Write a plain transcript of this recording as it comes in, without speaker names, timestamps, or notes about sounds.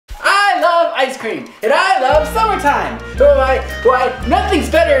ice cream, and I love summertime. Why, nothing's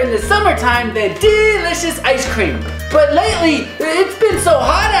better in the summertime than delicious ice cream. But lately, it's been so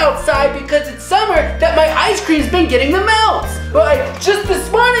hot outside because it's summer that my ice cream's been getting the melts. Just this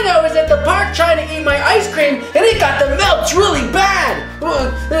morning I was at the park trying to eat my ice cream and it got the melts really bad.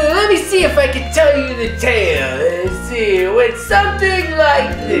 Let me see if I can tell you the tale. Let's see, it went something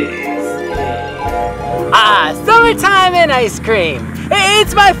like this. Summertime and ice cream.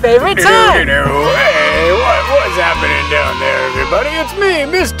 It's my favorite time. Hey, what's happening down there, everybody? It's me,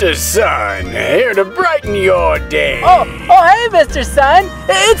 Mr. Sun, here to brighten your day. Oh, hey, Mr. Sun.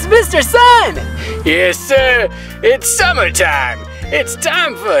 It's Mr. Sun. Yes, sir. It's summertime. It's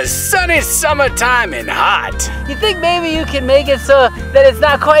time for sunny summertime and hot. You think maybe you can make it so that it's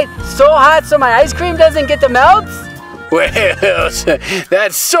not quite so hot so my ice cream doesn't get the melts? Well,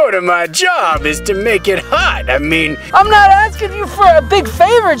 that's sort of my job, is to make it hot. I mean, I'm not asking you for a big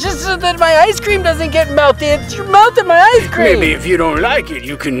favor, just so that my ice cream doesn't get melted. You're melting my ice cream. Maybe if you don't like it,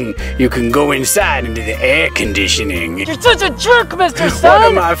 you can go inside into the air conditioning. You're such a jerk, Mr. Sun.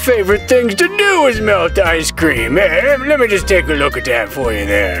 One of my favorite things to do is melt ice cream. Let me just take a look at that for you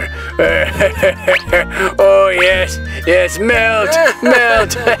there. Oh, yes, melt. Now,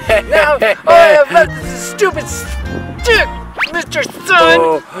 I have left this stupid Mr.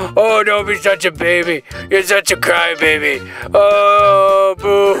 Sun! Oh, don't be such a baby. You're such a crybaby. Oh,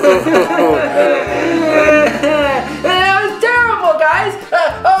 boo. That was terrible, guys.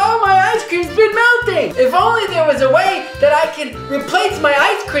 My ice cream's been melting. If only there was a way that I can replace my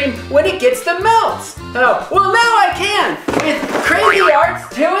ice cream when it gets the melts. Well, now I can with Crazy Art's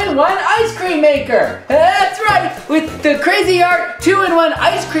 2-in-1 ice cream maker. That's right. With the Crazy Art 2-in-1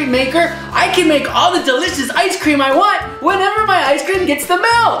 ice cream maker, I can make all the delicious ice cream I want whenever my ice cream gets the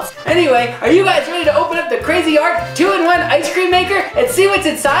melts. Anyway, are you guys ready to open up the Crazy Art 2-in-1 ice cream maker and see what's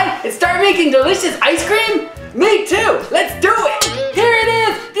inside and start making delicious ice cream? Me too. Let's do it. Here it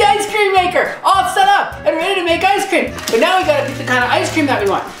is, the ice cream maker, all set up and ready to make ice cream. But now we gotta pick the kind of ice cream that we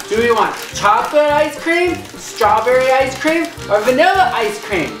want. Do we want chocolate ice cream, strawberry ice cream, or vanilla ice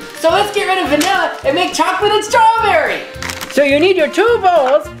cream? So let's get rid of vanilla and make chocolate and strawberry. So you need your 2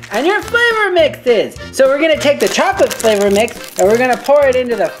 bowls and your flavor mixes. So we're gonna take the chocolate flavor mix and we're gonna pour it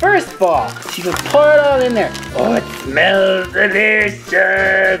into the first bowl. So you can pour it all in there. Oh, it smells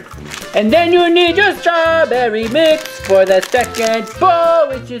delicious. And then you need your strawberry mix for the second bowl,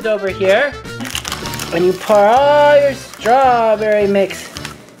 which is over here. And you pour all your strawberry mix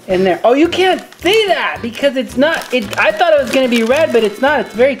in there. Oh, you can't see that because it's not, I thought it was gonna be red, but it's not,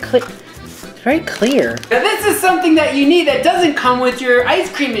 it's very clear. Very clear. Now this is something that you need that doesn't come with your ice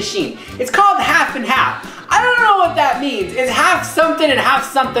cream machine. It's called half and half. I don't know what that means. It's half something and half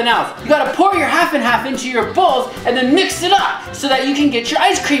something else. You gotta pour your half and half into your bowls and then mix it up so that you can get your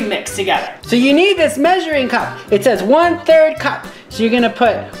ice cream mix together. So you need this measuring cup. It says 1/3 cup. So you're gonna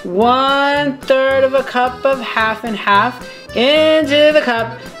put 1/3 of a cup of half and half into the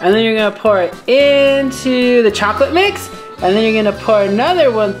cup, and then you're gonna pour it into the chocolate mix, and then you're gonna pour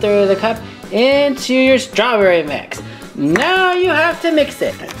another 1/3 of the cup into your strawberry mix. Now you have to mix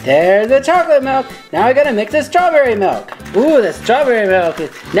it. There's the chocolate milk. Now I gotta mix the strawberry milk. Ooh, the strawberry milk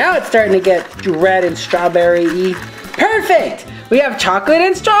now it's starting to get red and strawberry-y. Perfect! We have chocolate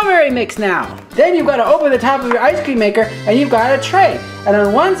and strawberry mix now. Then you've got to open the top of your ice cream maker and you've got a tray. And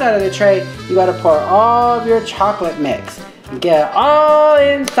on one side of the tray, you got to pour all of your chocolate mix. And get it all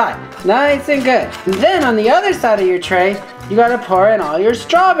inside, nice and good. And then on the other side of your tray, you got to pour in all your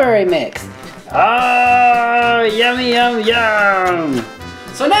strawberry mix. Oh, yummy, yum, yum.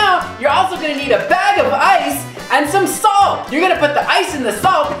 So now, you're also gonna need a bag of ice and some salt. You're gonna put the ice and the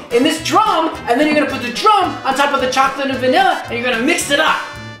salt in this drum, and then you're gonna put the drum on top of the chocolate and vanilla, and you're gonna mix it up.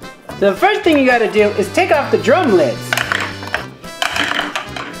 So the first thing you gotta do is take off the drum lids.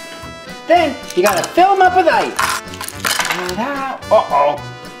 Then, you gotta fill them up with ice. Uh-oh.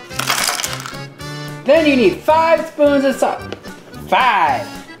 Then you need 5 spoons of salt. 5.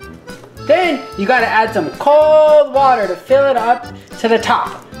 Then you gotta add some cold water to fill it up to the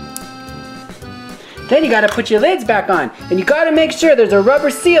top. Then you gotta put your lids back on, and you gotta make sure there's a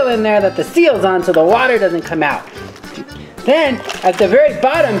rubber seal in there that the seal's on so the water doesn't come out. Then at the very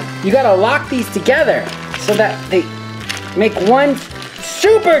bottom, you gotta lock these together so that they make one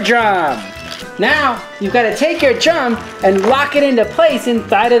super drum. Now you've gotta take your drum and lock it into place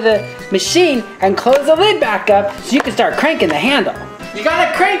inside of the machine and close the lid back up so you can start cranking the handle. You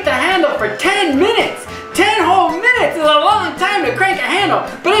gotta crank the handle for 10 minutes. 10 whole minutes is a long time to crank a handle,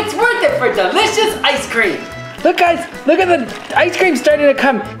 but it's worth it for delicious ice cream. Look guys, look at the ice cream starting to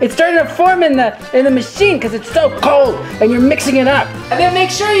come. It's starting to form in the machine because it's so cold and you're mixing it up. And then make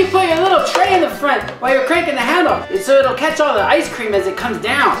sure you put your little tray in the front while you're cranking the handle so it'll catch all the ice cream as it comes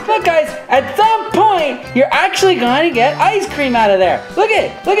down. Look guys, at some point, you're actually going to get ice cream out of there. Look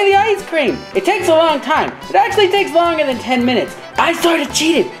at the ice cream. It takes a long time. It actually takes longer than 10 minutes. I sort of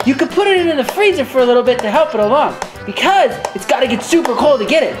cheated. You could put it into the freezer for a little bit to help it along because it's got to get super cold to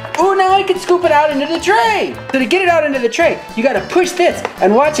get it. Oh, now I can scoop it out into the tray. So to get it out into the tray, you got to push this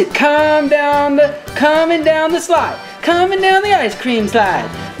and watch it coming down the slide. Coming down the ice cream slide.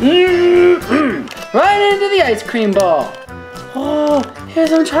 Right into the ice cream bowl. Oh, here's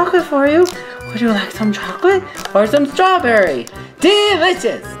some chocolate for you. Would you like some chocolate or some strawberry?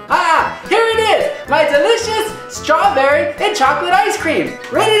 Delicious! Ah, here it is! My delicious strawberry and chocolate ice cream,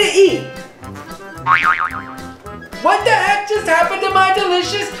 ready to eat. What the heck just happened to my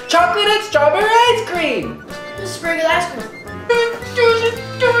delicious chocolate and strawberry ice cream? This is regular ice cream.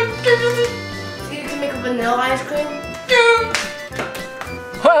 So you can make a vanilla ice cream?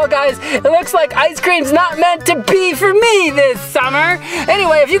 Well guys, it looks like ice cream's not meant to be for me this summer.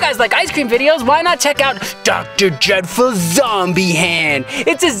 Anyway, if you guys like ice cream videos, why not check out Dr. Dreadful Zombie Hand?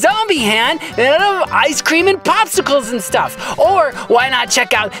 It's a zombie hand made out of ice cream and popsicles and stuff. Or why not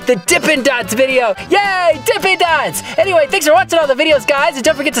check out the Dippin' Dots video? Yay, Dippin' Dots! Anyway, thanks for watching all the videos, guys. And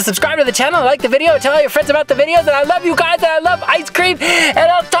don't forget to subscribe to the channel, like the video, tell all your friends about the videos. And I love you guys, and I love ice cream. And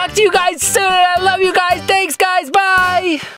I'll talk to you guys soon. I love you guys. Thanks, guys. Bye.